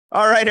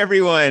All right,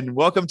 everyone.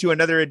 Welcome to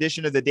another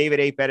edition of the David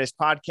A. Perez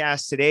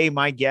podcast. Today,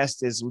 my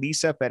guest is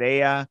Liza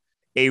Pereyra,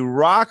 a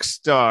rock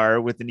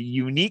star with a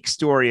unique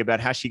story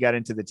about how she got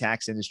into the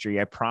tax industry.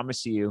 I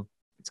promise you,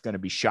 it's going to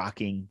be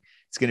shocking.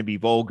 It's going to be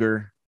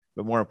vulgar,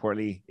 but more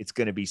importantly, it's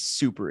going to be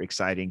super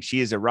exciting.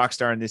 She is a rock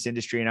star in this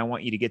industry, and I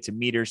want you to get to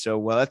meet her. So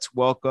let's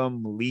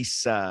welcome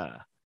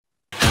Liza.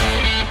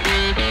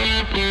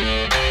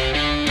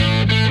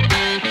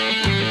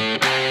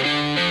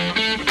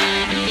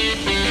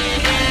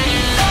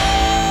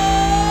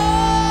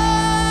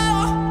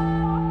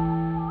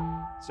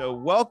 So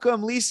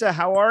welcome, Liza.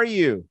 How are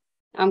you?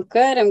 I'm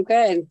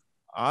good.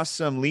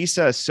 Awesome,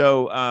 Liza.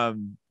 So,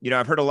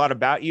 I've heard a lot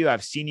about you.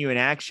 I've seen you in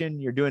action.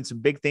 You're doing some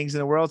big things in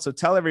the world. So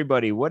tell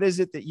everybody, what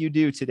is it that you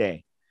do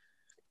today?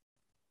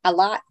 A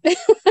lot.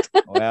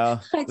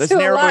 Well, I let's do a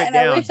narrow lot, it and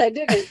I down. wish I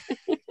didn't.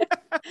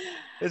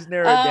 Let's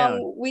narrow it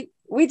down.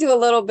 We do a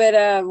little bit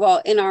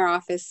of, in our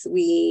office,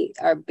 we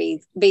are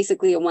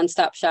basically a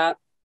one-stop shop.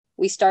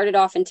 We started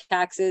off in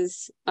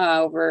taxes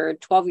over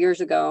 12 years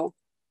ago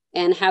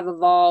and have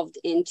evolved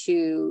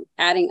into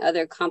adding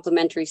other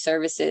complementary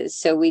services.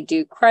 So we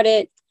do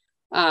credit,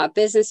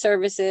 business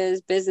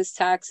services, business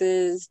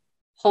taxes,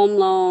 home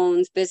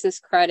loans, business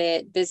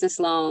credit, business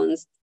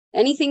loans,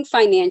 anything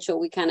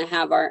financial. We kind of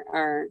have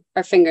our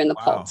finger in the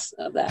pulse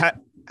of that.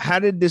 How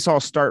did this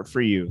all start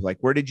for you? Like,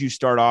 where did you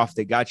start off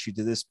that got you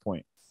to this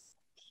point?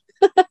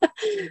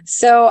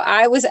 So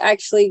I was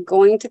actually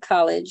going to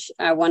college.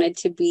 I wanted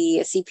to be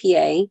a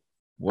CPA.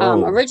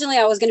 Originally,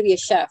 I was going to be a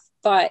chef,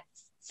 but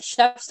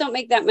chefs don't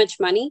make that much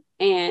money.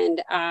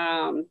 And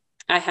I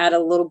had a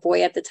little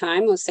boy at the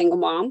time. I was a single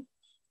mom.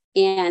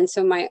 And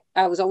so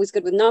I was always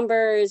good with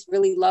numbers,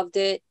 really loved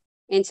it.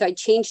 And so I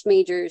changed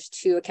majors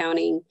to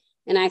accounting.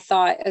 And I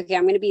thought, okay,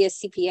 I'm going to be a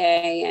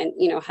CPA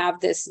and, have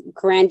this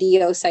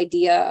grandiose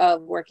idea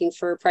of working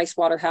for Price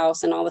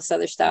Waterhouse and all this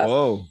other stuff.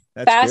 Whoa,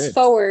 that's Fast good.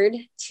 forward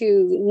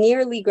to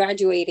nearly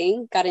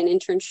graduating, got an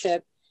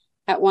internship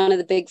at one of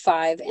the big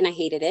five, and I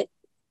hated it.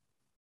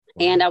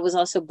 Wow. And I was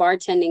also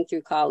bartending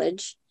through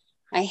college.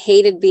 I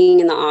hated being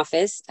in the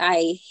office.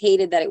 I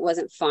hated that it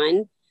wasn't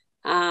fun.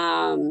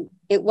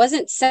 It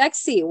wasn't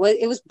sexy.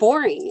 It was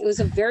boring. It was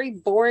a very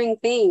boring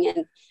thing.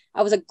 And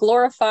I was a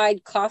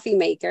glorified coffee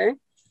maker.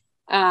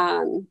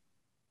 And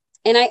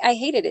I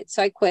hated it.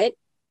 So I quit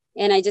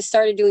and I just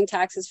started doing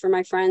taxes for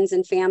my friends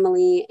and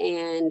family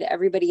and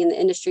everybody in the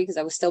industry because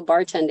I was still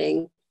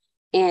bartending.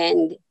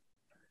 And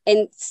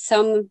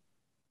some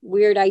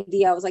weird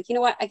idea, I was like, you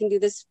know what? I can do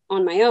this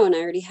on my own. I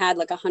already had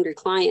like 100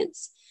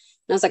 clients.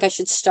 And I was like, I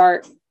should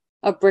start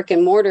a brick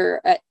and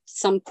mortar at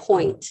some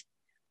point.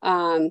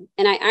 And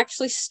I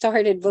actually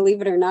started,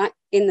 believe it or not,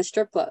 in the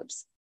strip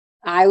clubs.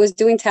 I was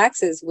doing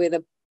taxes with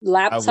a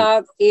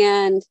laptop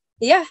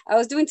I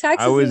was doing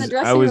taxes in the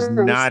dressing rooms. I was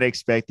not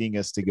expecting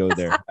us to go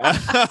there.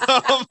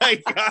 Oh my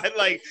God.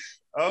 Like,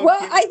 okay. Well,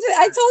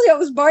 I told you I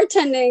was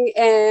bartending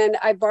and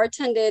I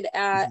bartended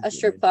at a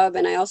strip club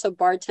and I also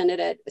bartended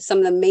at some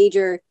of the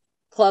major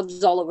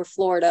clubs all over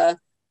Florida.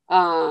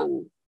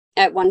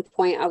 At one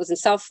point I was in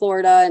South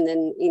Florida and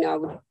then, I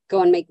would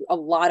go and make a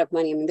lot of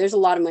money. I mean, there's a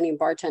lot of money in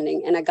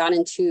bartending and I got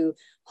into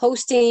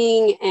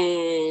hosting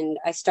and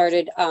I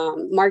started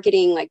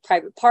marketing like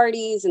private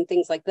parties and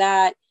things like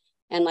that.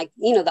 And like,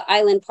 the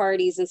island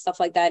parties and stuff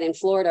like that in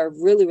Florida are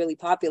really, really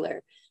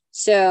popular.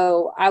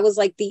 So I was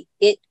like the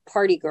it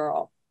party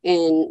girl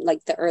in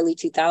like the early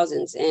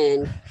 2000s.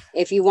 And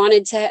if you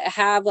wanted to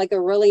have like a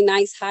really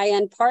nice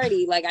high-end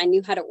party, like I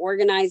knew how to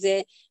organize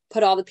it,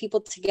 put all the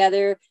people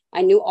together.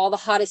 I knew all the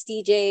hottest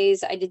DJs.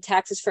 I did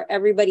taxes for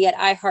everybody at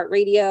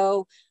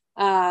iHeartRadio.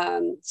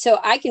 So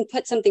I can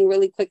put something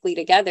really quickly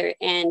together.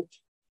 And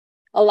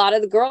a lot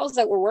of the girls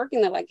that were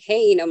working, they're like,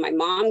 hey, my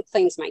mom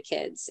claims my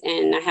kids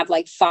and I have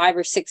like 5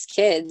 or 6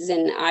 kids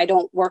and I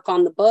don't work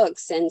on the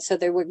books. And so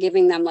they were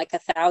giving them like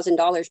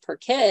 $1,000 per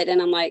kid.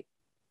 And I'm like,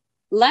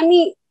 let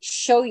me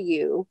show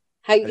you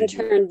how you can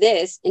turn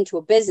this into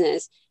a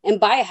business and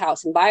buy a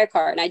house and buy a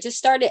car. And I just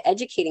started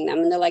educating them.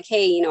 And they're like,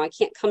 hey, I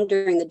can't come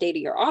during the day to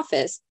your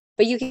office,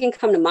 but you can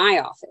come to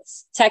my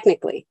office,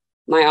 technically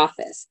my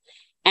office.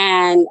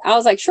 And I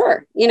was like,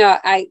 sure.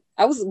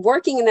 I was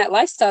working in that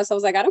lifestyle. So I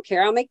was like, I don't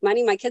care. I'll make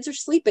money. My kids are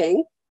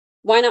sleeping.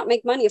 Why not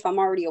make money if I'm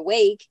already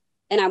awake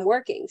and I'm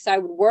working? So I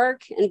would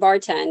work and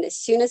bartend. As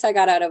soon as I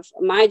got out of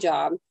my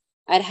job,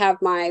 I'd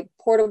have my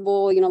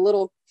portable,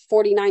 little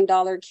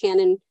 $49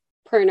 Canon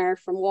printer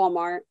from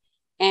Walmart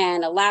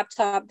and a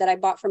laptop that I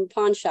bought from a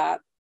pawn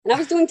shop. And I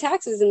was doing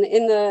taxes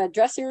in the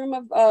dressing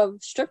room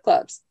of strip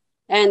clubs.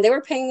 And they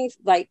were paying me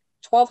like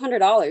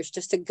 $1,200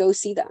 just to go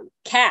see them,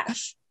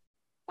 cash.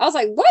 I was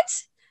like, what?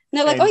 And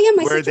they're like, oh yeah,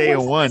 my sister. Were they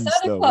in ones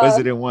though? Was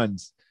it in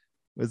ones?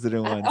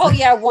 Oh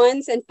yeah,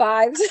 ones and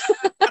fives.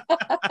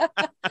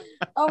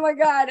 Oh my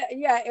God.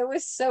 Yeah, it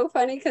was so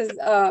funny because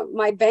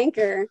my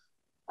banker,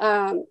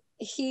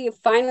 he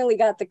finally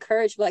got the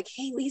courage, like,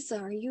 hey Lisa,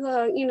 are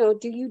you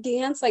do you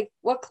dance? Like,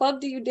 what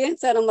club do you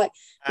dance at? I'm like,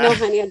 no,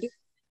 honey,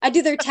 I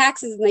do their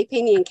taxes and they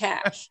pay me in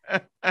cash.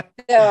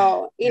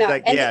 So,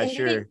 like, yeah,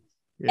 sure.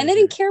 And they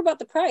didn't care about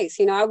the price.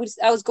 You know, I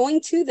was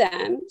going to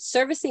them,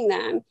 servicing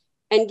them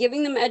and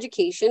giving them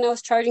education. I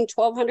was charging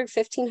 $1,200,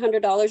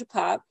 $1,500 a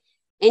pop.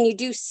 And you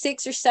do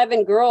 6 or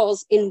 7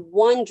 girls in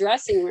one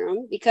dressing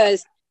room,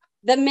 because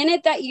the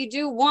minute that you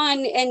do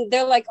one and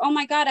they're like, oh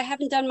my God, I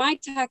haven't done my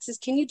taxes.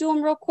 Can you do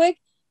them real quick?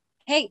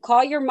 Hey,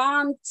 call your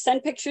mom,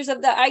 send pictures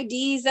of the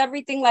IDs,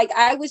 everything. Like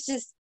I was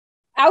just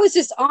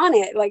on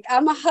it. Like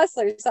I'm a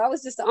hustler. So I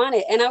was just on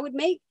it. And I would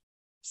make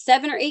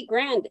 7 or 8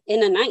 grand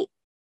in a night.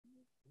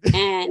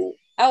 And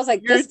I was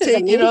like, you're this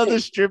taking is amazing. all the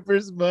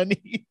strippers'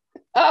 money.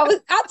 Oh,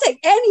 I'll take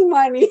any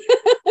money.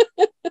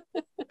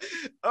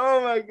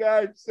 Oh my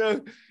God.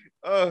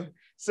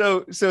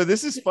 So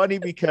this is funny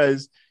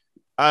because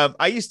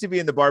I used to be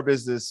in the bar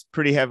business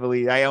pretty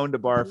heavily. I owned a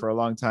bar for a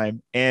long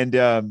time. And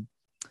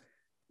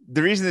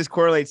the reason this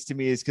correlates to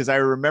me is because I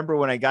remember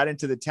when I got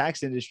into the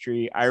tax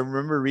industry, I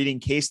remember reading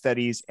case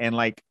studies and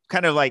like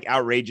kind of like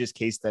outrageous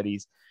case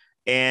studies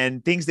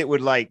and things that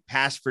would like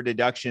pass for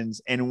deductions.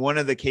 And one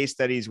of the case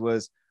studies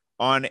was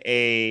on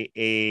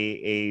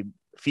a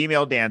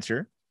female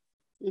dancer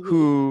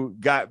who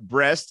got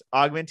breast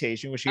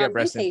augmentation, she got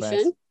breast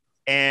implants,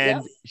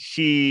 and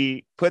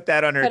she put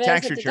that on her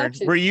tax return.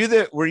 Were you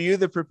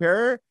the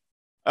preparer?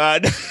 I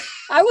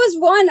was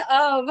one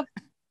of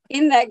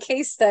in that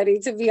case study,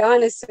 to be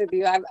honest with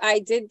you. I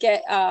did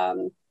get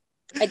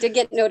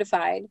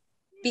notified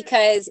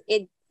because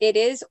it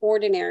is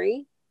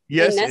ordinary.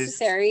 Yes, and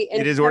necessary.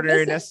 It is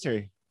ordinary and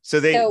necessary. So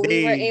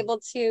we were able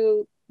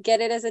to get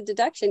it as a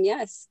deduction.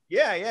 Yes.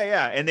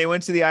 Yeah. And they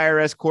went to the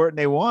IRS court and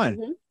they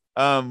won,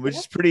 which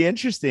is pretty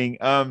interesting.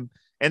 And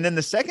then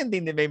the second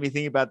thing that made me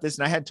think about this,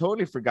 and I had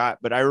totally forgot,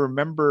 but I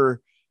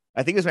remember,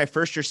 I think it was my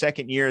first or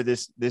second year,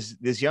 this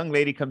young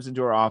lady comes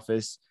into our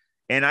office,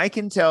 and I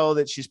can tell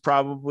that she's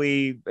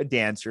probably a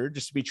dancer,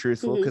 just to be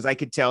truthful, because I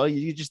could tell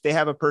they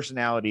have a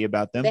personality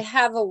about them. They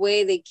have a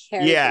way they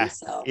carry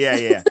themselves.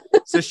 Yeah.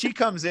 So she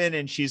comes in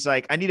and she's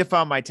like, I need to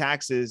file my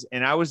taxes.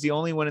 And I was the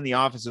only one in the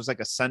office. It was like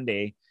a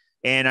Sunday.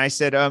 And I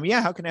said,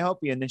 yeah, how can I help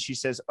you? And then she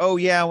says, oh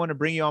yeah, I want to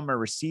bring you all my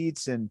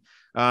receipts. And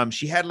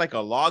she had like a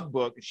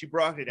logbook and she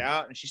brought it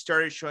out and she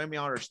started showing me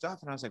all her stuff.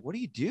 And I was like, what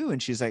do you do?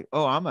 And she's like,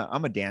 oh, I'm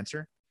a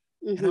dancer.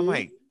 And I'm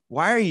like,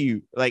 why are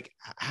you like,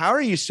 how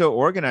are you so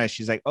organized?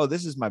 She's like, oh,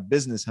 this is my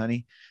business,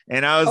 honey.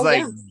 And I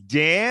was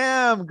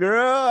damn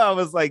girl. I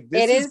was like,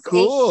 this is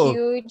cool. A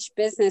huge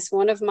business.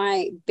 One of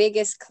my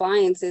biggest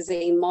clients is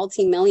a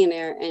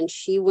multi-millionaire and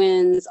she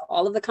wins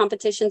all of the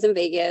competitions in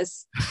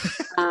Vegas.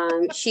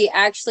 She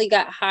actually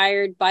got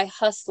hired by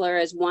Hustler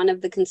as one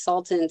of the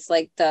consultants,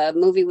 like the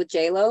movie with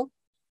J-Lo.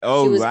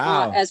 Oh, she was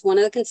wow. As one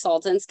of the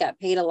consultants, got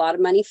paid a lot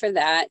of money for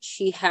that.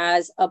 She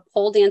has a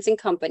pole dancing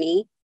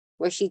company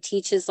where she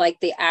teaches like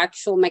the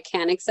actual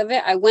mechanics of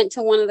it. I went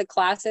to one of the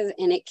classes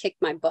and it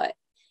kicked my butt.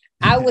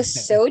 I was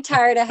so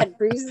tired. I had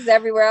bruises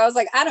everywhere. I was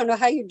like, I don't know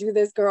how you do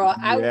this, girl.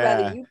 I would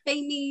rather you pay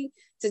me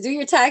to do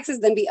your taxes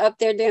than be up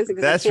there dancing.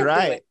 That's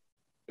right.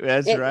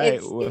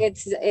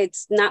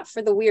 It's not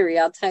for the weary.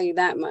 I'll tell you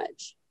that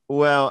much.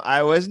 Well,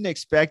 I wasn't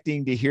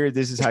expecting to hear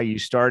this is how you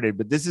started,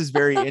 but this is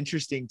very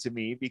interesting to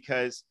me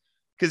because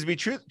to be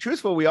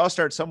truthful, we all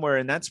start somewhere,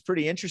 and that's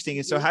pretty interesting.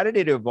 And so how did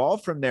it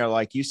evolve from there?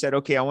 Like you said,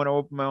 okay, I want to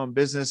open my own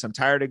business. I'm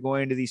tired of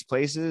going to these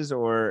places,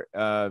 or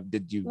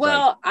did you?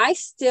 Well, I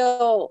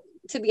still,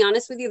 to be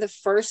honest with you, the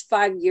first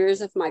 5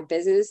 years of my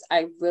business,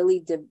 I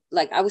really did,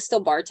 like I was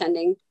still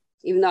bartending,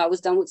 even though I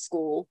was done with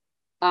school.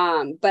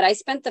 But I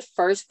spent the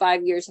first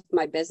 5 years of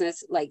my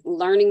business, like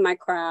learning my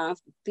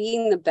craft,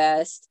 being the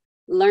best,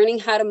 learning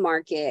how to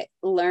market,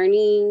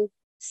 learning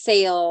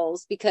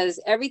sales, because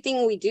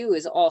everything we do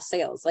is all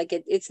sales. Like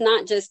it's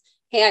not just,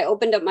 hey, I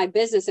opened up my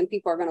business and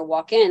people are going to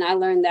walk in. I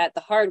learned that the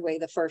hard way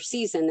the first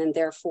season, and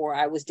therefore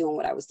I was doing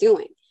what I was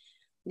doing.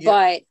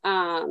 Yeah.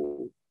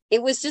 But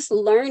it was just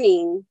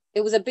learning.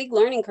 It was a big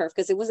learning curve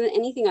because it wasn't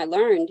anything I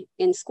learned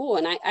in school.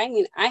 And I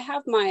mean, I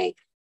have my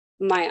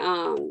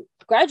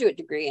graduate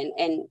degree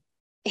in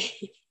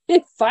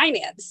in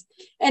finance,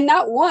 and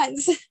not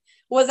once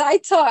was I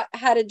taught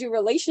how to do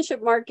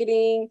relationship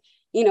marketing,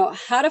 you know,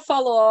 how to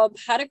follow up,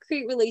 how to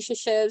create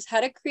relationships, how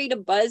to create a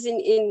buzz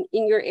in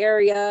your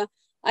area.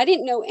 I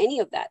didn't know any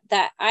of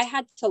that I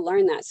had to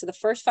learn that. So the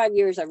first 5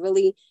 years, I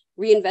really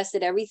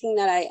reinvested everything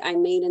that I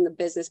made in the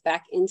business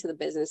back into the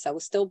business. I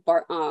was still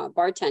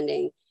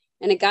bartending.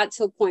 And it got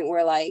to a point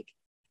where like,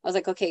 I was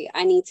like, okay,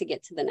 I need to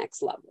get to the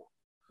next level.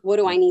 What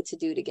do I need to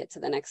do to get to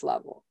the next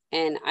level?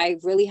 And I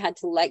really had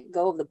to let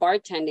go of the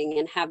bartending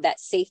and have that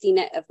safety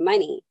net of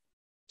money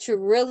to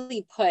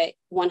really put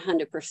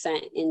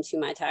 100% into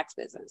my tax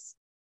business.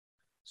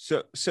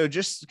 So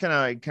just kind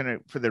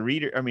of for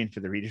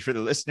the for the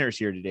listeners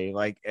here today,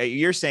 like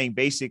you're saying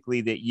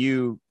basically that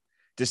you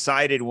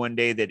decided one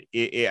day that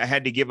I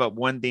had to give up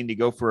one thing to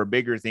go for a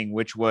bigger thing,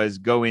 which was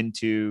go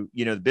into,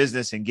 you know, the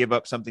business and give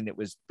up something that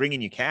was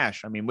bringing you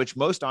cash. I mean, which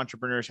most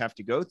entrepreneurs have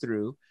to go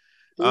through.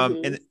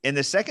 And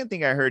the second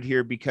thing I heard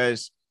here,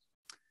 because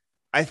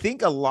I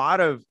think a lot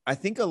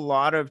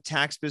of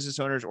tax business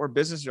owners or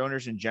business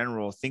owners in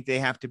general think they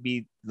have to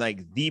be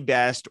like the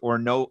best or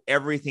know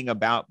everything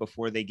about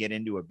before they get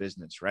into a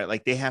business, right?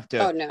 Like they have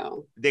to, Oh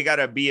no. they got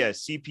to be a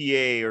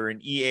CPA or an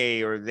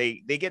EA, or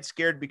they get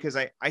scared because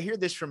I hear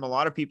this from a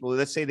lot of people.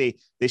 Let's say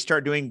they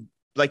start doing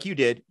like you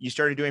did, you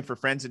started doing for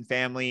friends and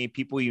family,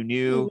 people you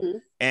knew. Mm-hmm.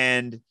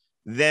 And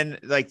then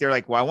like, they're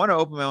like, well, I want to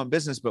open my own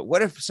business, but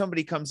what if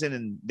somebody comes in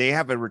and they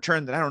have a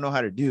return that I don't know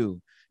how to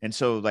do? And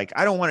so like,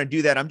 I don't want to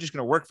do that. I'm just going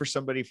to work for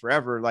somebody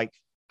forever. Like,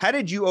 how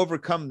did you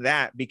overcome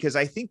that? Because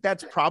I think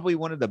that's probably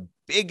one of the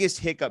biggest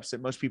hiccups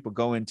that most people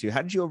go into.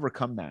 How did you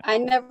overcome that? I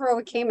never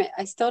overcame it.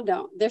 I still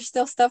don't. There's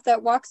still stuff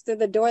that walks through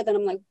the door that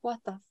I'm like, what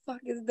the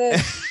fuck is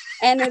this?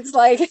 And it's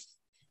like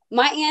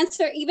my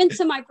answer, even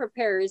to my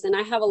preparers, and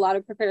I have a lot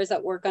of preparers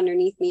that work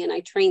underneath me and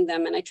I train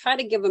them and I try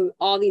to give them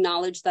all the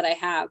knowledge that I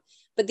have.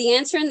 But the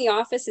answer in the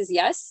office is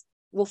yes,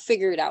 we'll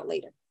figure it out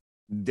later.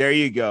 There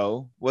you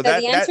go. Well, so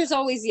the answer is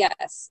always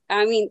yes.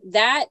 I mean,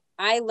 that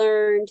I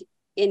learned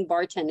in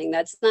bartending.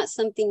 That's not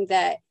something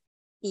that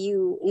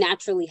you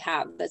naturally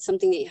have. That's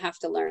something that you have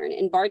to learn.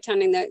 In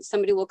bartending, that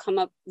somebody will come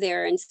up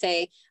there and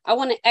say, I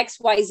want an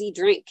XYZ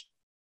drink.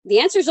 The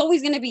answer is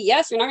always going to be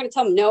yes. You're not going to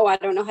tell them, no, I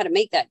don't know how to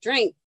make that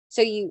drink.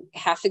 So you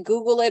have to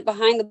Google it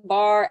behind the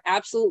bar.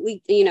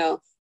 Absolutely,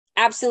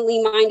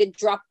 absently minded,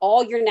 drop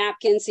all your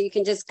napkins so you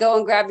can just go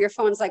and grab your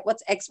phone. It's like,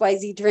 what's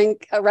XYZ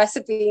drink, a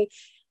recipe?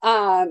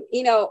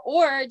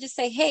 Or just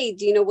say, hey,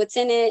 do you know what's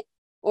in it?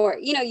 Or,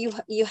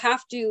 you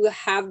have to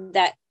have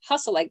that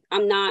hustle. Like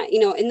I'm not,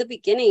 in the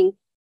beginning,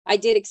 I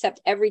did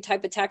accept every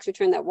type of tax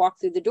return that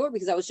walked through the door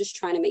because I was just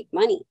trying to make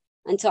money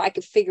until I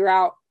could figure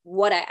out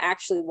what I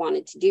actually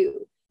wanted to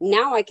do.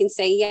 Now I can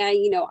say, yeah,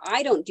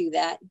 I don't do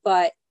that,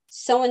 but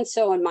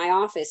so-and-so in my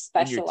office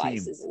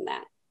specializes in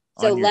that.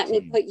 So let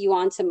me put you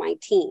onto my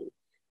team.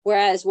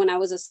 Whereas when I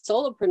was a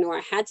solopreneur,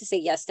 I had to say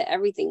yes to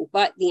everything,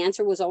 but the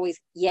answer was always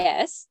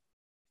yes.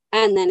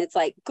 And then it's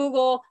like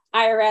Google,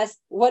 IRS,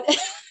 what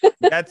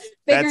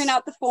figuring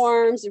out the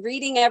forms,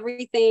 reading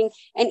everything,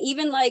 and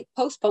even like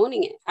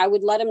postponing it. I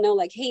would let them know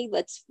like, hey,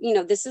 let's,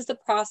 this is the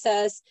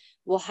process.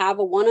 We'll have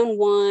a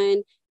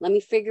one-on-one. Let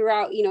me figure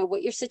out,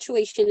 what your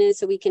situation is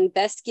so we can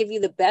best give you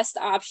the best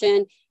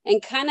option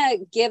and kind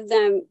of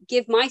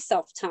give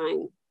myself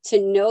time to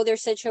know their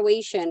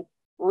situation,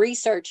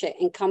 research it,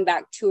 and come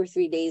back 2 or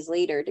 3 days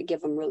later to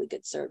give them really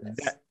good service.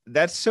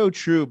 That's so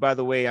true, by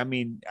the way. I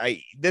mean,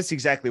 that's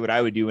exactly what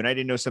I would do. When I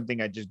didn't know something,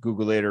 I'd just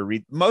Google it or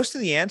read. Most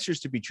of the answers,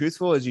 to be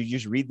truthful, is you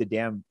just read the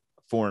damn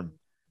form.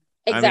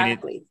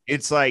 Exactly. I mean,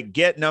 it's like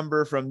get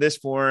number from this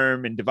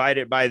form and divide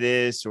it by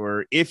this,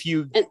 or if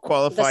you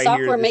qualify the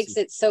software here, makes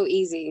it so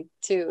easy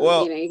too.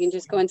 Well, you can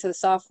just go into the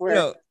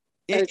software.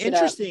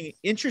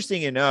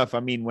 Interesting enough. I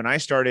mean, when I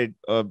started,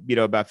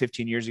 about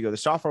 15 years ago, the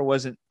software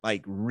wasn't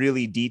like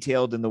really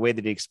detailed in the way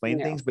that it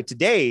explained things. But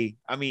today,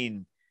 I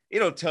mean,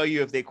 it'll tell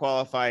you if they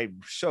qualify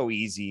so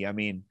easy. I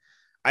mean,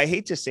 I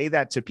hate to say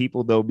that to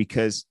people though,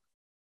 because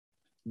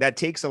that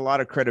takes a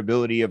lot of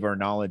credibility of our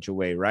knowledge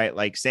away, right?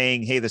 Like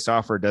saying, hey, the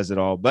software does it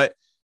all. But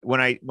when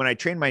I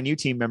train my new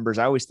team members,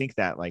 I always think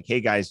that like, hey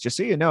guys, just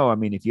so you know, I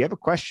mean, if you have a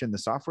question, the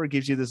software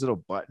gives you this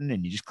little button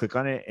and you just click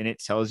on it and it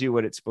tells you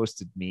what it's supposed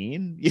to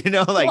mean,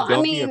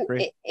 don't be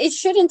afraid. It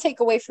shouldn't take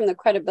away from the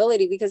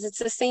credibility because it's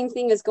the same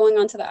thing as going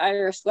onto the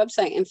IRS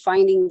website and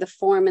finding the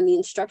form and the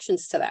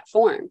instructions to that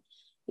form.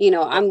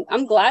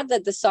 I'm glad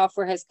that the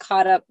software has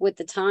caught up with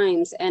the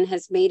times and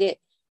has made it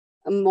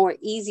more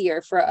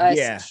easier for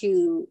us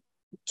to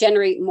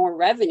generate more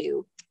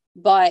revenue.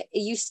 But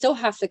you still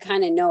have to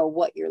kind of know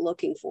what you're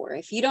looking for.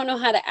 If you don't know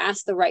how to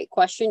ask the right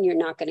question, you're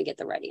not going to get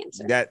the right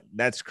answer.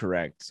 That's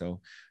correct.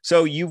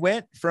 So you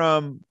went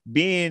from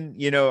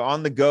being,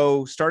 on the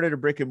go, started a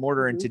brick and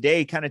mortar, and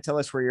today kind of tell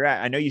us where you're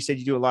at. I know you said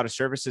you do a lot of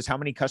services. How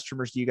many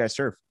customers do you guys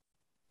serve?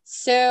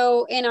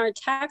 So in our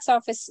tax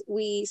office,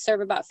 we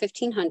serve about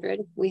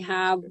 1,500. We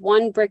have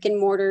one brick and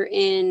mortar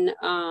in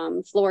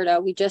Florida.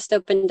 We just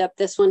opened up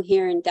this one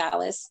here in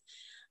Dallas.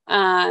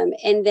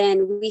 And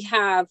then we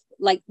have,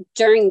 like,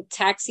 during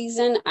tax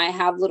season, I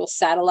have little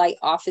satellite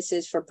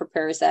offices for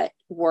preparers that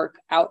work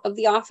out of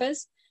the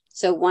office.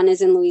 So one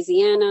is in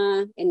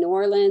Louisiana, in New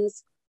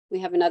Orleans. We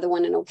have another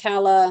one in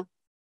Ocala.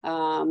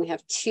 We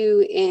have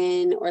 2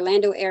 in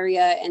Orlando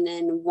area and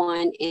then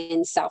 1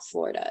 in South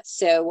Florida.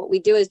 So what we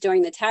do is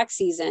during the tax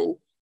season,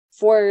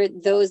 for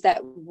those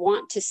that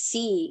want to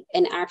see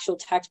an actual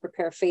tax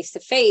preparer face to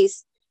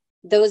face,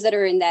 those that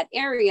are in that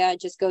area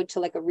just go to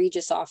like a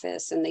Regis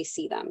office and they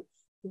see them.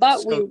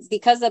 But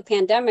because of the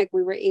pandemic,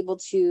 we were able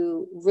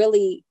to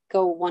really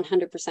go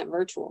 100%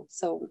 virtual.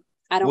 So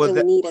I don't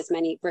really need as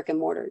many brick and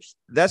mortars.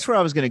 That's where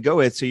I was going to go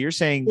with. So you're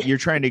saying you're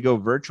trying to go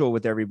virtual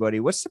with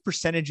everybody. What's the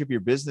percentage of your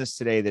business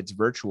today that's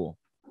virtual?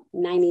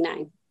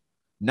 99.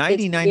 99%.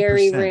 It's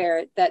very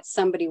rare that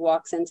somebody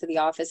walks into the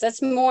office.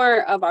 That's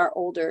more of our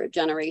older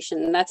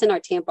generation. And that's in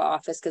our Tampa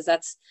office because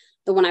that's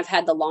the one I've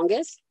had the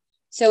longest.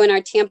 So in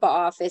our Tampa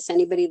office,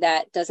 anybody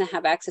that doesn't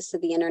have access to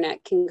the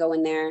internet can go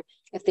in there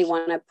if they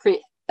want to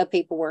print a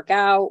paperwork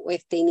out,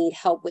 if they need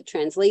help with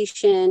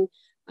translation.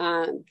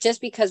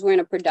 just because we're in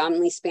a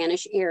predominantly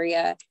Spanish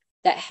area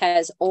that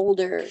has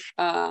older,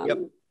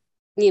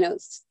 you know,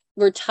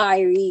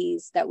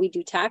 retirees that we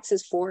do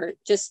taxes for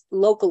just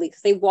locally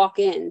because they walk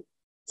in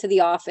to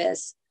the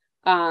office,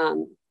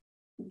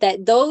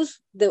 that those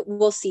that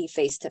we'll see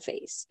face to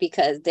face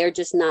because they're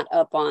just not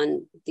up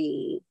on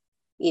the,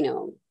 you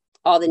know,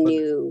 all the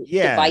new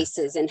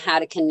devices and how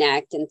to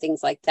connect and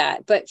things like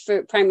that. But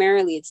for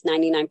primarily it's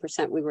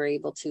 99% we were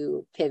able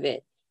to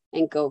pivot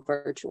and go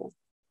virtual.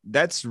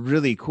 That's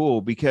really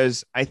cool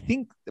because I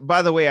think,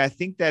 by the way, I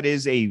think that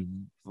is a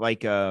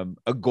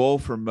goal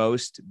for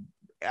most,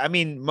 I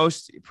mean,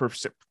 most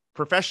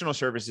professional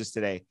services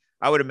today.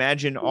 I would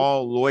imagine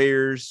all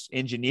lawyers,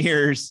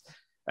 engineers,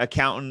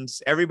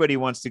 accountants, everybody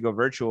wants to go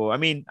virtual. I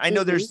mean, I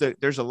know there's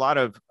a lot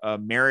of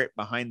merit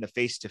behind the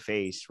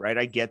face-to-face, right?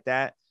 I get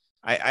that.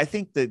 I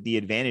think that the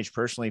advantage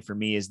personally for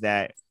me is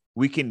that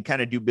we can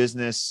kind of do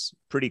business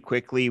pretty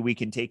quickly. We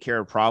can take care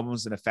of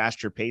problems in a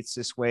faster pace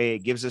this way. It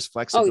gives us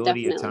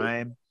flexibility of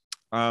time.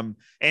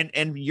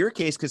 And your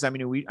case, because I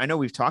mean, I know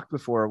we've talked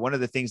before. One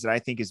of the things that I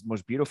think is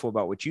most beautiful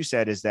about what you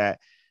said is that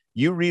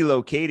you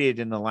relocated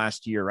in the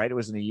last year, right? It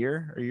was in a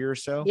year or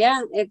so.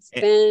 Yeah, it's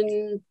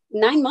been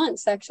 9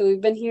 months. Actually,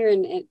 we've been here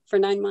for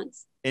 9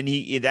 months. And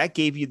that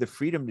gave you the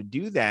freedom to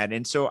do that.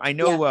 And so I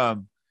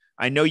know,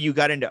 I know you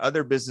got into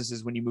other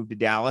businesses when you moved to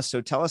Dallas. So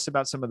tell us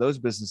about some of those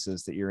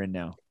businesses that you're in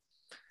now.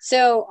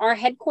 So our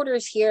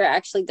headquarters here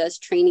actually does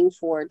training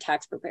for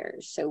tax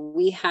preparers. So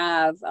we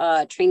have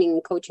a training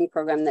and coaching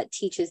program that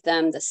teaches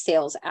them the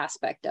sales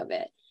aspect of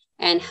it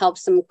and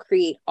helps them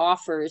create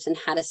offers and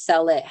how to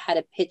sell it, how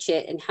to pitch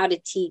it, and how to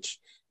teach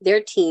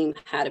their team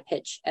how to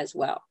pitch as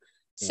well.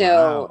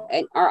 So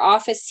our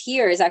office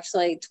here is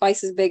actually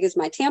twice as big as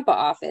my Tampa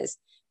office,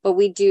 but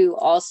we do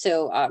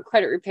also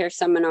credit repair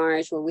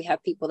seminars where we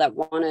have people that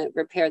want to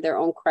repair their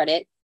own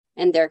credit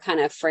and they're kind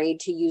of afraid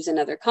to use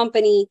another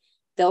company.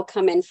 They'll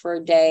come in for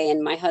a day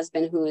and my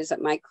husband, who is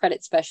my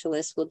credit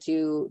specialist, will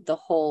do the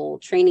whole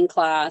training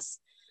class.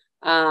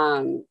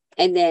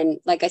 And then,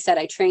 like I said,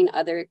 I train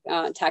other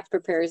tax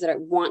preparers that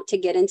want to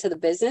get into the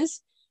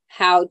business,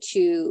 how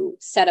to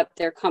set up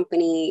their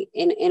company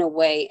in a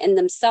way and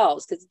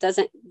themselves, because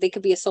they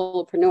could be a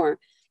solopreneur,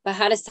 but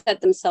how to set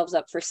themselves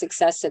up for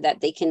success so that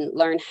they can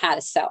learn how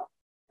to sell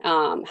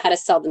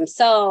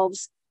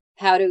themselves,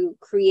 how to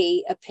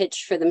create a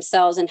pitch for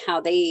themselves and how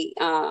they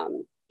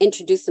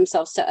introduce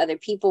themselves to other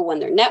people when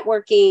they're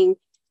networking,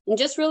 and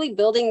just really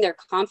building their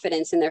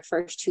confidence in their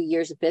first 2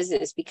 years of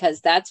business,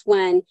 because that's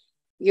when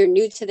you're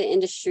new to the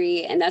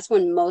industry. And that's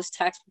when most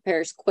tax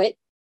preparers quit.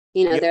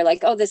 You know, they're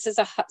like, oh, this is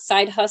a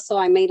side hustle.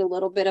 I made a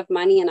little bit of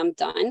money and I'm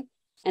done.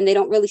 And they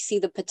don't really see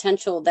the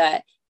potential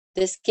that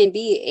this can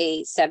be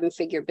a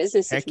 7-figure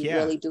business if you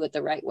really do it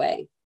the right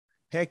way.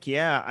 Heck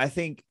yeah. I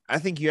think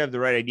you have the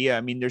right idea.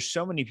 I mean, there's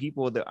so many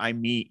people that I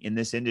meet in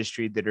this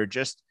industry that are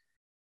just,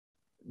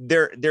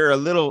 they're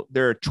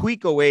a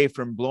tweak away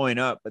from blowing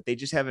up, but they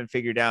just haven't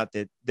figured out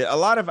that a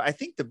lot of, I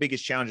think the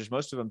biggest challenge is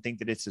most of them think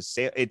that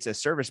it's a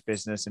service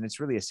business and it's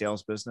really a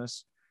sales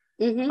business.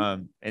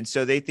 And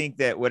so they think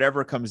that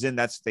whatever comes in,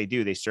 that's what they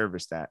do. They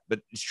service that,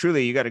 but it's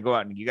truly, you got to go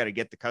out and you got to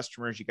get the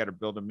customers, you got to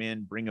build them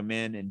in, bring them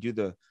in and do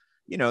the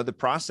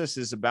process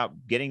is about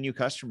getting new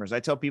customers. I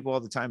tell people all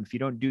the time, if you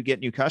don't get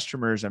new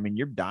customers, I mean,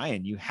 you're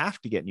dying. You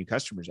have to get new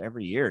customers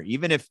every year.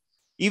 Even if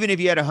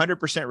you had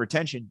 100%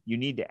 retention, you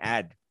need to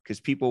add, because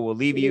people will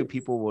leave you,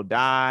 people will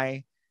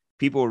die,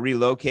 people will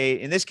relocate.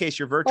 In this case,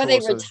 you're virtual. Or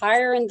they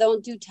retire and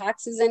don't do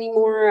taxes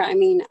anymore. I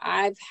mean,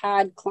 I've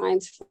had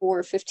clients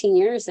for 15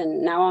 years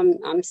and now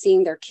I'm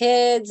seeing their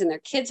kids and their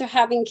kids are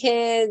having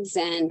kids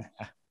and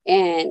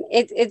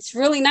it's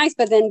really nice,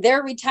 but then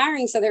they're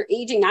retiring. So they're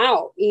aging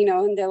out,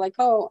 and they're like,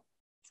 oh,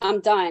 I'm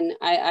done.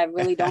 I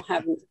really don't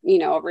have,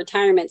 a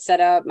retirement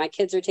set up. My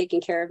kids are taking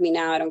care of me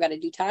now. I don't got to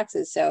do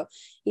taxes. So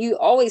you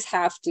always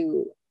have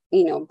to,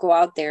 go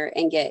out there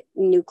and get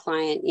new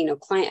client,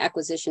 client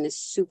acquisition is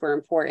super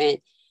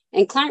important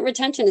and client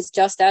retention is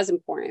just as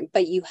important,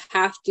 but you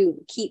have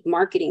to keep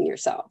marketing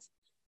yourself.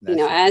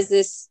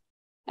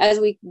 As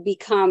we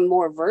become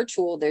more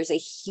virtual, there's a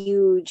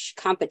huge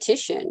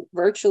competition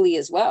virtually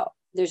as well.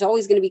 There's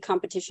always going to be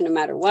competition no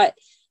matter what.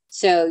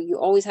 So you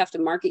always have to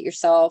market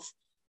yourself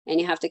and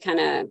you have to kind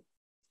of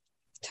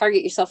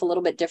target yourself a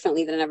little bit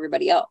differently than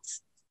everybody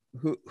else.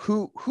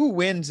 Who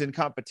wins in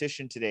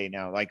competition today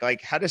now?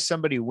 Like how does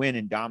somebody win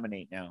and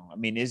dominate now? I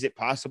mean, is it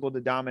possible to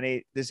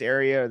dominate this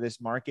area or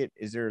this market?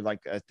 Is there like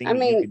a thing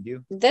you can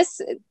do?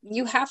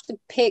 You have to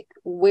pick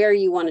where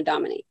you want to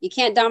dominate. You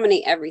can't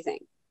dominate everything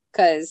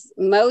because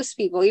most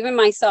people, even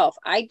myself,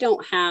 I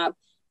don't have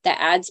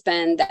the ad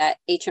spend that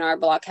H&R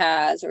Block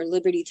has or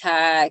Liberty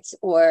Tax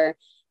or,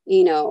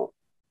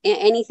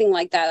 anything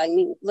like that. I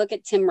mean, look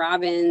at Tim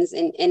Robbins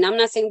and I'm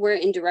not saying we're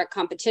in direct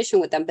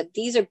competition with them, but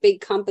these are big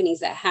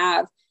companies that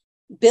have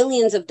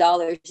billions of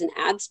dollars in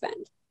ad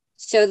spend.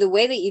 So the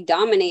way that you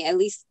dominate, at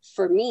least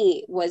for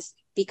me, was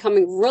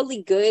becoming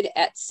really good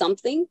at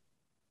something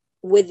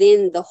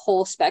within the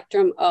whole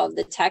spectrum of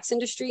the tax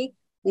industry,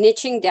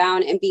 niching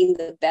down and being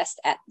the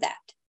best at that.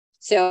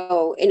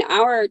 So in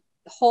our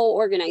whole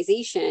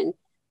organization,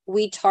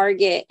 we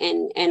target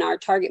and our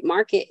target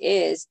market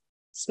is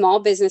small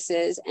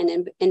businesses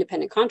and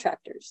independent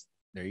contractors.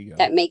 There you go.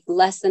 That make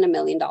less than $1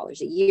 million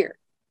a year.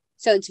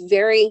 So it's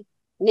very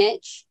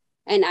niche.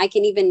 And I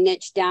can even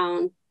niche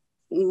down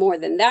more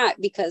than that,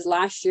 because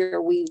last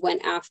year we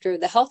went after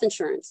the health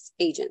insurance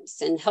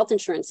agents and health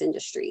insurance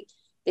industry.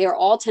 They are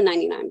all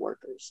 1099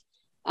 workers.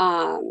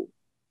 And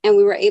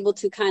we were able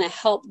to kind of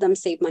help them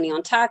save money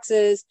on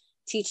taxes,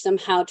 teach them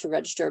how to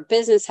register a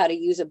business, how to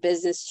use a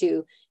business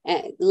to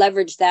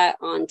leverage that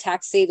on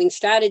tax saving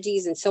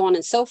strategies, and so on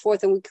and so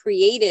forth. And we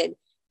created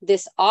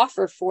this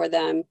offer for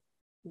them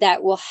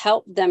that will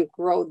help them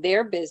grow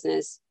their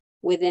business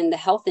within the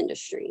health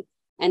industry.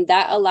 And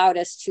that allowed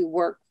us to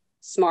work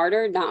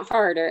smarter, not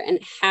harder,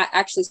 and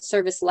actually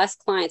service less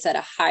clients at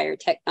a higher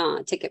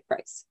ticket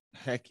price.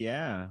 Heck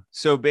yeah.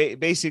 So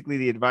basically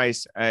the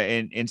advice,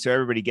 and so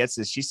everybody gets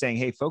this, she's saying,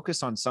 hey,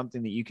 focus on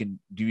something that you can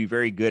be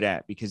very good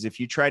at, because if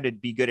you try to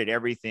be good at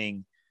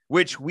everything,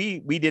 which we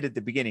did at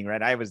the beginning,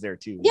 right? I was there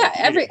too. Yeah.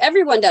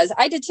 Everyone does.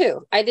 I did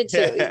too.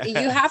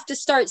 You have to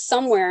start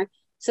somewhere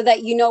so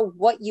that you know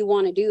what you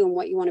want to do and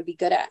what you want to be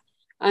good at.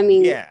 I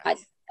mean, yeah.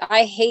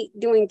 I hate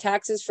doing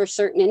taxes for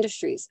certain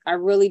industries. I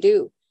really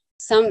do.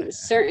 Some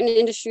certain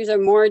industries are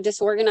more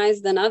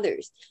disorganized than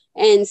others.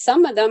 And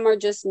some of them are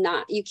just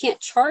not, you can't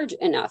charge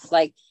enough.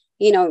 Like,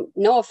 no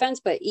offense,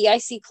 but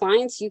EIC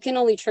clients, you can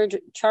only charge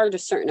a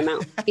certain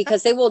amount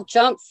because they will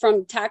jump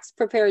from tax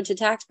preparer to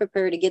tax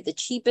preparer to get the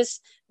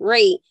cheapest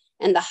rate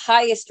and the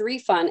highest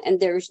refund. And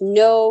there's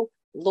no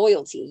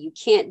loyalty. You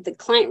can't, the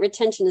client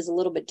retention is a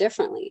little bit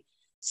differently.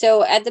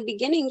 So at the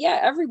beginning, yeah,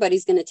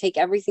 everybody's going to take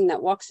everything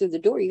that walks through the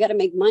door. You got to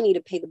make money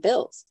to pay the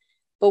bills.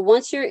 But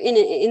once you're in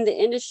the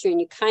industry and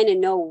you kind of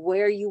know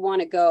where you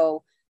want to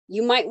go,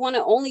 you might want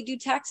to only do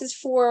taxes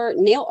for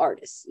nail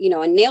artists,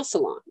 and nail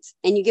salons,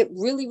 and you get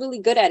really, really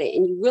good at it,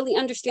 and you really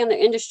understand the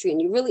industry,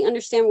 and you really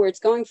understand where it's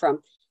going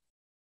from.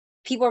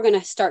 People are going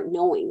to start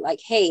knowing, like,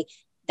 hey,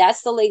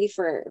 that's the lady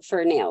for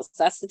nails.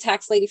 That's the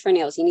tax lady for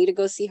nails. You need to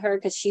go see her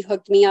because she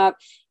hooked me up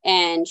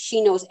and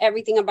she knows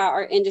everything about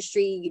our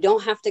industry. You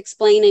don't have to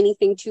explain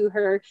anything to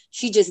her.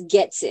 She just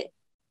gets it.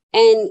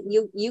 And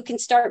you can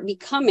start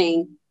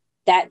becoming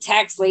that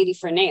tax lady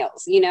for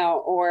nails,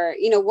 or,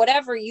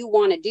 whatever you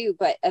want to do.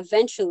 But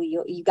eventually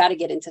you got to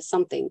get into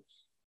something,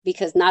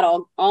 because not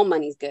all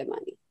money's good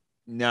money.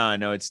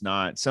 No, it's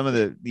not. Some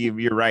of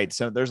you're right.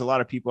 So there's a lot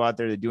of people out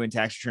there that doing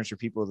tax returns for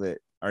people that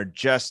are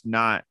just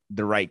not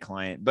the right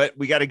client, but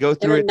we got to go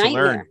through it to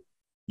learn.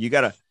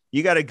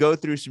 You gotta go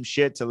through some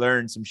shit to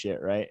learn some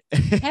shit, right?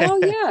 Hell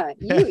yeah.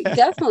 You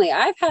definitely.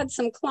 I've had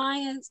some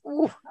clients.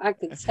 Ooh, I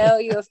could tell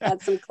you I've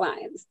had some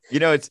clients.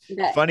 It's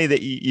funny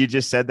that you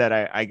just said that.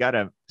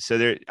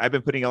 I've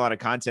been putting a lot of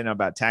content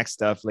about tax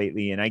stuff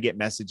lately, and I get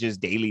messages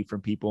daily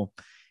from people.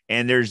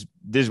 And there's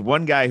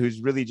one guy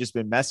who's really just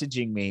been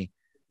messaging me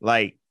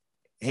like,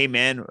 hey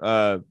man,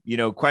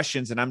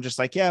 questions. And I'm just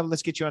like, yeah,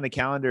 let's get you on the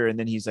calendar. And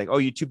then he's like, oh,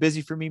 you too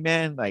busy for me,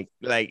 man. Like,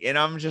 and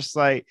I'm just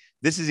like,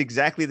 this is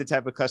exactly the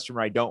type of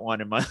customer I don't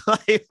want in my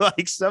life.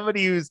 Like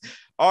somebody who's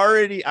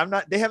already,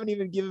 they haven't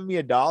even given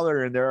me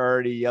 $1 and they're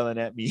already yelling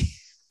at me.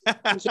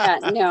 Yeah,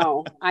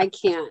 no, I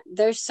can't.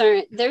 There's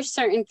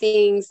certain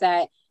things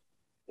that,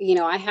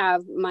 I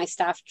have my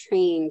staff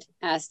trained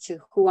as to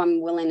who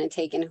I'm willing to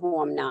take and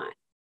who I'm not.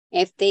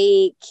 If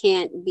they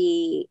can't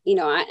be, and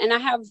I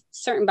have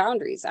certain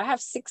boundaries. I have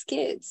 6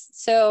 kids.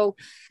 So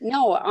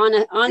no,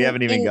 in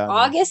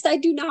August, I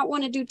do not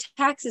want to do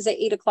taxes at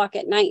 8:00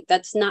 at night.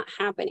 That's not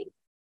happening.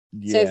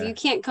 Yeah. So if you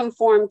can't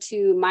conform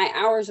to my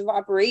hours of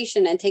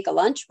operation and take a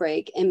lunch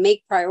break and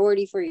make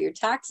priority for your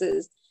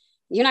taxes,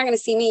 you're not going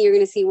to see me. You're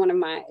going to see one of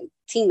my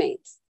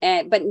teammates.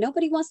 But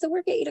nobody wants to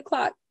work at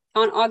 8:00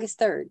 on August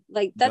 3rd.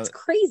 Like, that's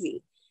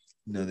crazy.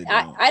 No, they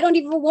don't. I don't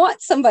even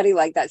want somebody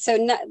like that.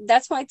 So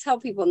that's why I tell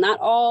people not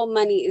all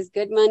money is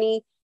good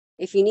money.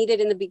 If you need it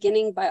in the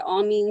beginning, by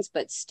all means,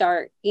 but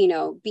start,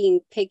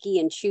 being picky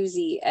and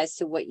choosy as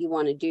to what you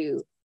want to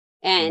do,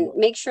 and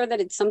make sure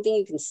that it's something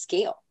you can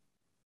scale,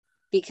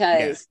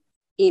 because,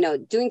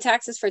 doing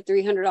taxes for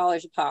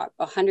 $300 a pop,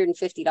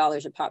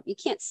 $150 a pop, you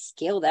can't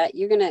scale that.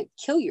 You're going to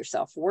kill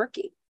yourself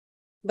working.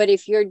 But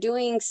if you're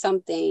doing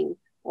something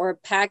or a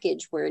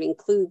package where it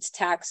includes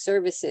tax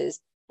services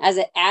as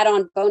an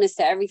add-on bonus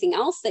to everything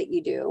else that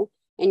you do,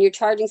 and you're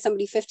charging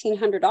somebody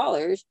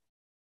 $1,500,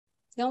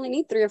 you only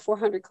need 300 or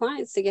 400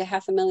 clients to get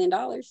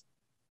 $500,000.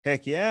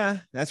 Heck yeah.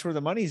 That's where the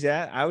money's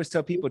at. I always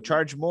tell people,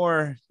 charge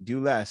more,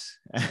 do less.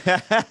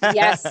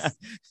 Yes,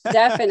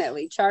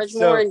 definitely. Charge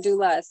more and do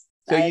less.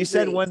 So you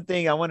said one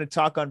thing I want to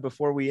talk on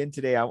before we end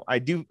today.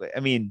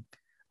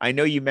 I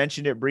know you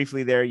mentioned it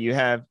briefly there. You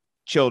have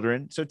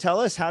children. So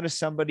tell us, how does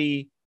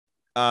somebody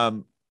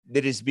that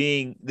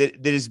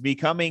is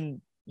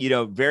becoming,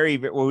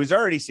 who's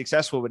already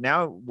successful, but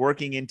now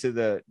working into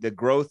the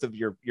growth of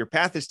your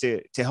path is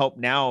to help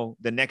now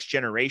the next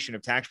generation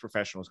of tax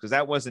professionals, because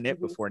that wasn't it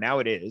before. Now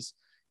it is.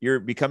 You're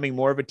becoming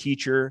more of a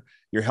teacher.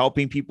 You're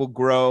helping people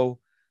grow.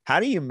 How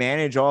do you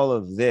manage all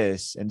of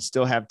this and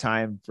still have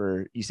time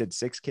for, you said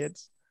 6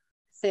 kids?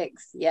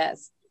 6,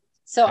 yes.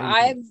 So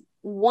How do you do it?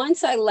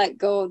 once I let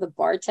go of the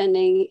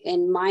bartending,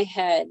 in my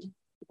head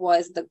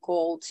was the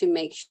goal to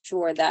make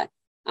sure that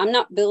I'm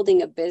not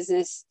building a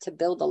business to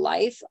build a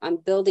life. I'm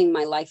building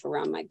my life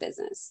around my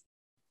business.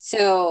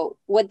 So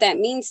what that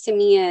means to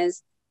me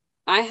is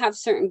I have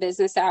certain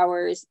business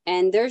hours,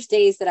 and there's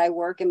days that I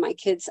work and my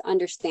kids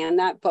understand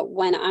that. But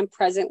when I'm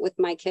present with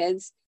my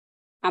kids,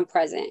 I'm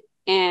present.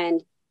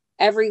 And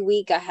every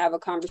week I have a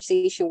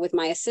conversation with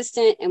my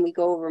assistant and we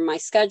go over my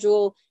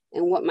schedule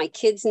and what my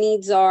kids'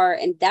 needs are.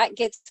 And that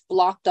gets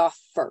blocked off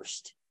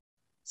first.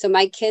 So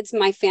my kids,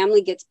 my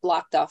family gets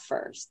blocked off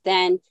first.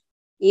 Then,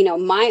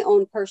 my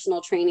own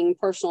personal training,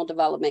 personal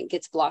development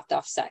gets blocked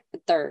off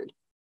third.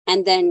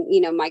 And then,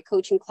 my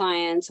coaching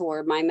clients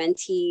or my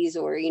mentees,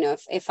 or,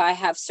 if I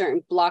have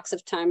certain blocks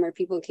of time where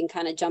people can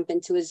kind of jump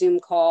into a Zoom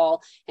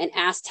call and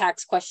ask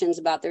tax questions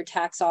about their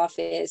tax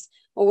office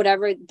or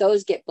whatever,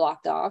 those get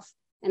blocked off.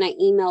 And I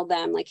email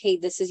them like, hey,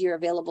 this is your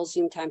available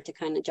Zoom time to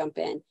kind of jump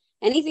in.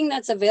 Anything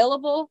that's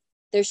available,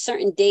 there's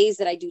certain days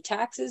that I do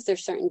taxes,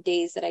 there's certain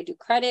days that I do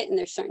credit, and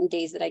there's certain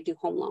days that I do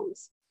home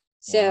loans.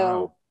 So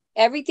Wow.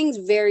 everything's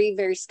very,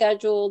 very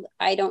scheduled.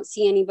 I don't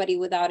see anybody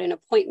without an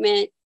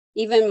appointment.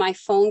 Even my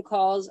phone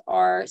calls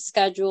are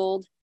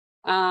scheduled.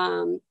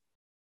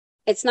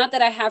 It's not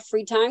that I have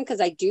free time, because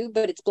I do,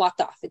 but it's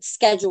blocked off. It's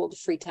scheduled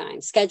free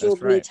time, scheduled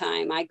That's right. me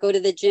time. I go to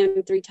the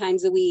gym 3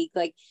 times a week.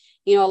 Like,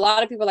 a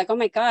lot of people are like, oh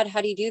my God,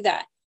 how do you do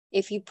that?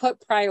 If you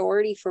put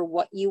priority for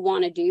what you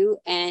want to do,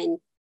 and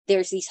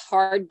there's these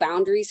hard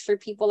boundaries for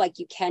people, like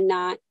you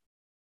cannot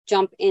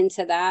jump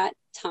into that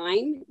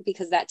time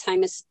because that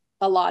time is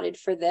allotted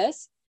for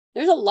this.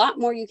 There's a lot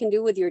more you can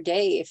do with your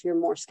day if you're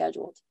more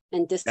scheduled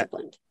and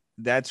disciplined.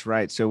 That's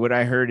right. So what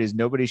I heard is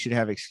nobody should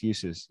have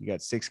excuses. You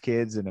got 6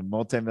 kids and a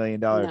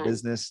multi-million-dollar None.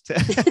 business.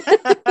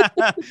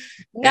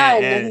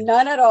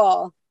 None at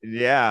all.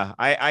 Yeah,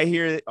 I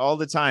hear it all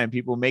the time.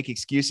 People make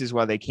excuses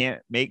why they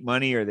can't make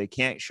money or they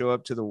can't show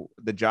up to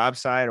the job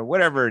site or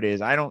whatever it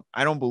is. I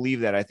don't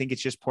believe that. I think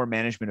it's just poor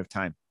management of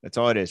time. That's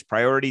all it is.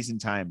 Priorities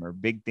and time are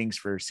big things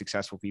for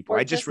successful people.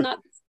 Or just not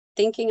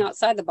thinking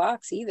outside the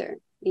box either.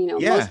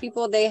 Most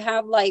people, they're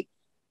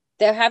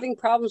having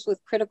problems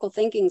with critical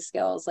thinking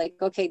skills. Like,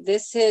 okay,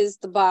 this is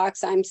the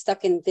box. I'm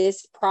stuck in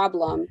this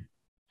problem.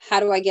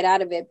 How do I get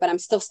out of it? But I'm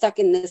still stuck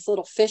in this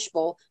little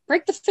fishbowl.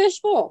 Break the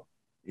fishbowl.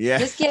 Yeah.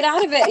 Just get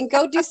out of it and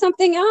go do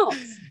something else.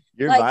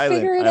 You're violent.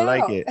 Figure it I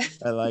like out. it.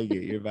 I like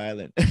it. You're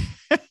violent.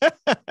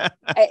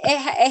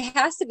 It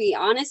has to be,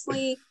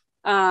 honestly.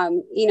 I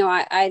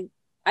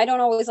don't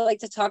always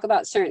like to talk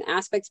about certain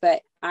aspects,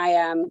 but I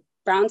am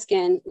brown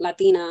skin,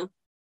 Latina.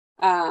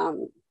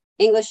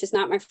 English is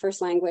not my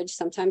first language.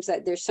 Sometimes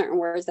there's certain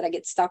words that I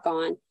get stuck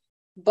on,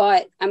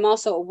 but I'm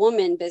also a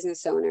woman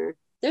business owner.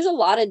 There's a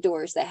lot of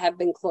doors that have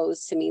been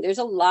closed to me. There's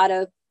a lot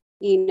of,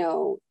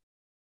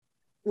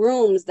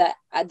 rooms that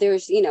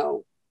there's,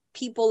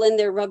 people in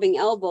there rubbing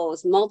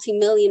elbows,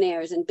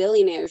 multimillionaires and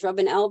billionaires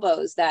rubbing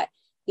elbows that,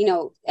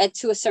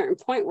 to a certain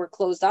point were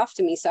closed off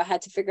to me. So I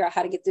had to figure out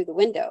how to get through the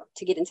window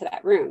to get into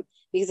that room,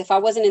 because if I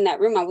wasn't in that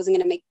room, I wasn't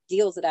going to make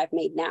deals that I've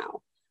made now.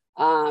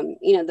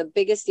 The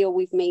biggest deal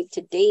we've made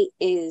to date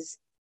is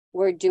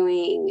we're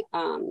doing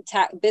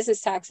business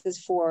taxes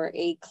for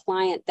a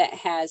client that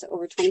has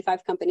over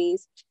 25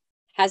 companies,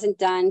 hasn't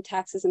done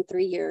taxes in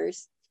 3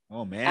 years.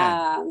 Oh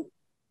man.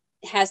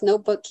 Has no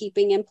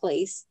bookkeeping in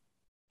place.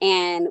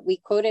 And we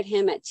quoted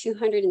him at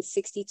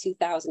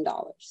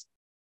 $262,000.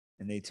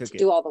 And they took to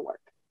do all the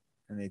work.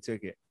 And they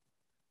took it.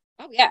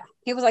 Oh yeah.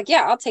 He was like,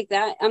 yeah, I'll take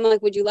that. I'm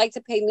like, would you like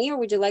to pay me or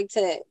would you like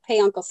to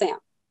pay Uncle Sam?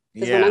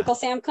 Because when Uncle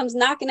Sam comes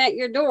knocking at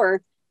your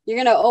door, you're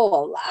going to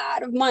owe a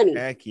lot of money.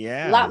 Heck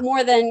yeah. A lot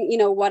more than,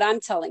 what I'm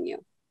telling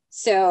you.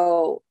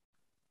 So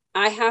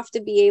I have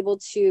to be able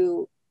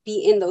to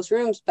be in those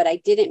rooms, but I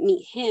didn't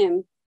meet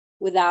him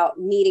without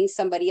meeting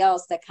somebody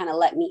else that kind of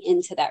let me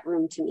into that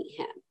room to meet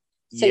him.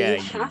 So you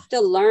have to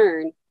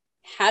learn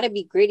how to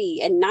be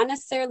gritty and not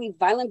necessarily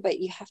violent, but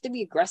you have to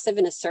be aggressive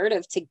and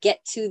assertive to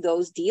get to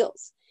those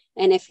deals.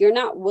 And if you're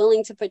not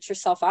willing to put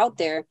yourself out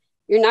there,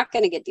 you're not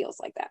going to get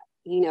deals like that.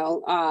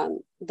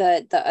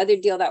 The other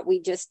deal that we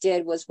just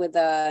did was with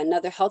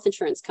another health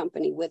insurance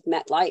company with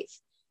MetLife.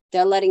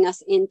 They're letting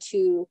us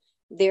into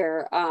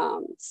their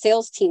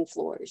sales team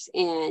floors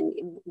and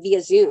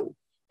via Zoom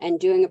and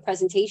doing a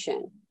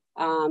presentation.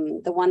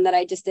 The one that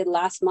I just did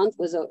last month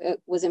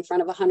was in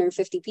front of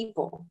 150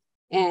 people.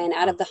 And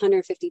out of the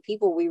 150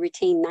 people, we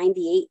retained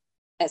 98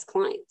 as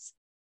clients.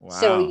 Wow.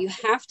 So you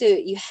have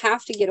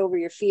to get over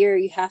your fear.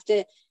 You have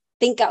to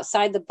think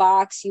outside the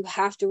box. You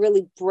have to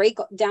really break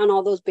down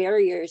all those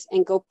barriers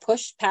and go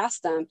push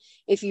past them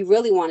if you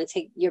really want to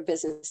take your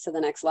business to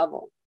the next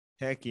level.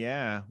 Heck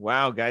yeah.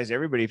 Wow, guys,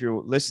 everybody, if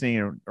you're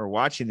listening or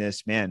watching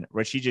this, man,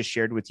 what she just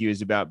shared with you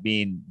is about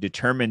being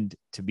determined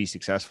to be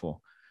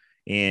successful.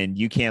 And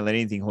you can't let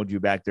anything hold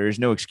you back. There is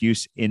no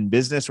excuse in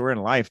business or in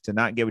life to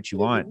not get what you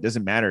want. It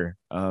doesn't matter.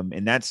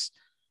 And that's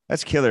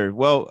killer.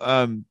 Well,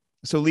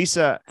 so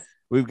Lisa,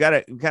 we've got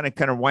to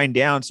kind of wind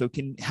down. So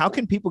how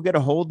can people get a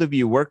hold of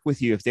you, work with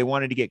you if they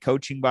wanted to get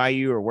coaching by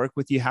you or work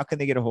with you? How can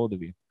they get a hold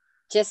of you?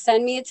 Just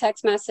send me a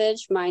text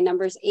message. My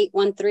number is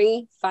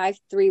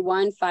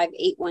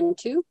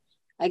 813-531-5812.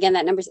 Again,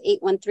 that number is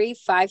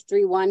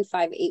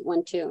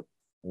 813-531-5812.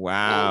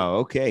 Wow.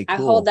 Okay, I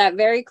cool. hold that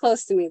very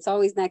close to me. It's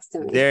always next to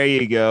me. There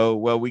you go.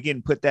 Well, we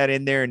can put that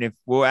in there, and if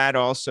we'll add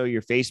also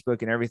your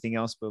Facebook and everything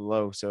else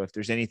below. So if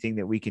there's anything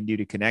that we can do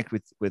to connect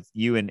with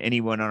you and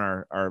anyone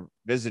on our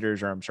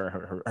visitors, or I'm sorry,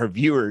 our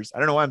viewers. I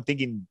don't know why I'm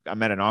thinking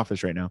I'm at an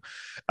office right now.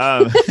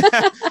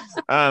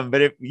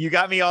 But if you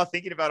got me all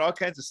thinking about all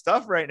kinds of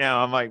stuff right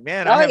now, I'm like,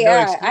 man, I have no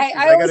excuses.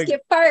 I always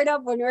get fired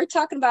up when we're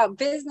talking about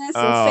business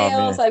and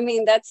sales. Man. I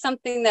mean, that's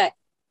something that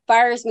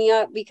fires me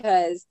up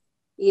because,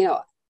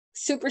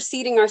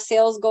 superseding our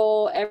sales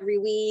goal every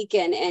week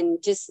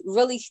and just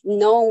really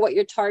knowing what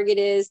your target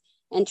is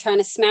and trying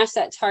to smash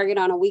that target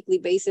on a weekly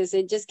basis.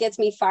 It just gets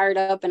me fired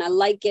up, and I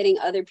like getting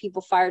other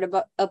people fired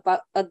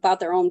about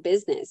their own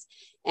business.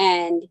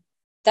 And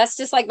that's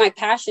just like my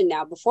passion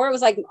now. Before it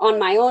was like on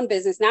my own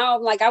business. Now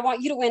I'm like, I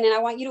want you to win and I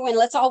want you to win.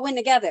 Let's all win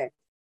together,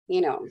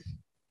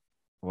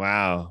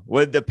 Wow.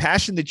 Well, the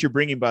passion that you're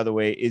bringing, by the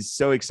way, is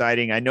so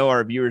exciting. I know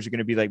our viewers are going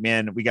to be like,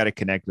 man, we got to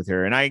connect with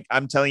her. And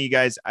I'm telling you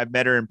guys, I've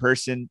met her in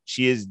person.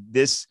 She is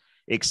this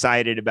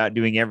excited about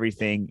doing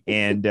everything.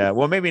 And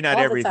well, maybe not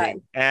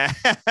everything.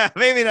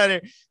 Maybe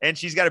not. And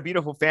she's got a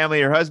beautiful family.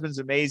 Her husband's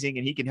amazing,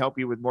 and he can help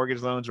you with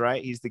mortgage loans,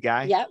 right? He's the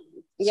guy. Yep.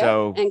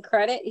 So, and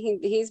credit.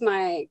 He's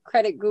my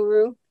credit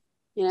guru.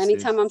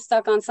 Anytime I'm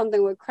stuck on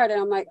something with credit,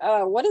 I'm like,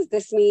 oh, what does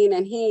this mean?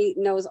 And he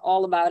knows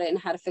all about it and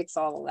how to fix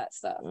all of that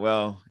stuff.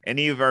 Well,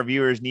 any of our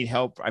viewers need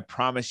help, I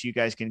promise you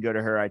guys can go to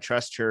her. I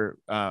trust her.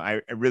 I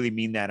really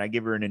mean that. I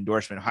give her an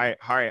endorsement.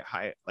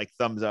 High, like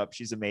thumbs up.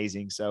 She's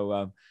amazing.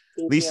 So,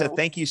 Lisa,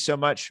 thank you so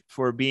much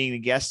for being a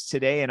guest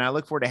today. And I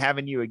look forward to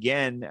having you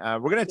again. We're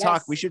going to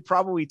talk. We should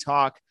probably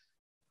talk.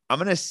 I'm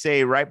going to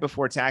say right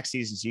before tax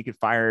season, so you could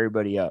fire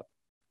everybody up.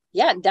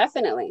 Yeah,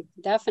 definitely.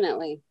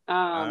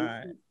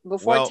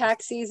 Before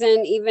tax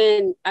season,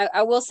 even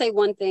I will say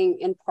one thing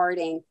in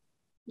parting,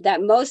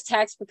 that most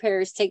tax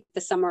preparers take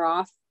the summer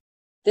off.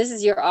 This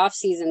is your off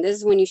season. This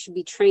is when you should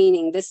be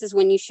training. This is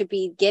when you should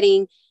be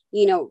getting,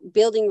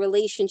 building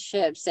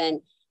relationships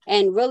and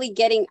really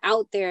getting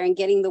out there and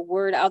getting the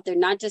word out there,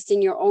 not just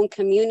in your own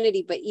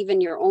community, but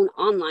even your own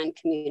online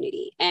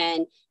community,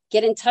 and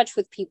get in touch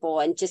with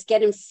people and just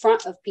get in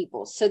front of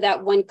people so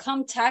that when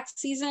come tax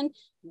season,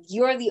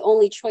 you're the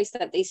only choice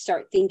that they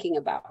start thinking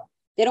about.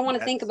 They don't want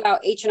to think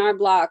about H&R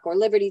Block or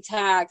Liberty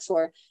Tax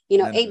or,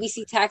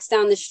 ABC Tax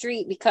down the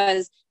street,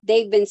 because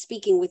they've been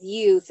speaking with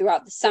you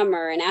throughout the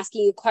summer and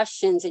asking you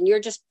questions, and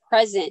you're just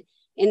present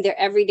in their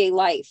everyday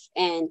life.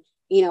 And,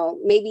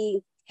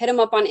 maybe hit them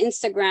up on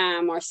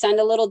Instagram or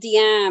send a little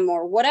DM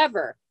or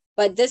whatever.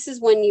 But this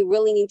is when you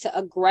really need to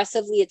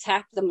aggressively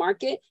attack the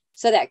market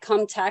so that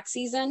come tax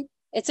season,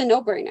 it's a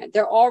no-brainer.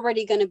 They're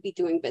already going to be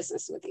doing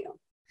business with you.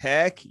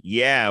 Heck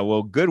yeah.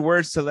 Well, good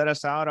words to let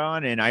us out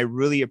on. And I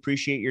really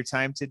appreciate your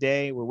time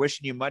today. We're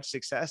wishing you much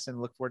success and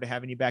look forward to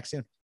having you back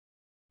soon.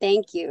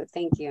 Thank you.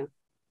 Thank you.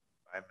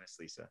 Bye, Miss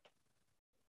Lisa.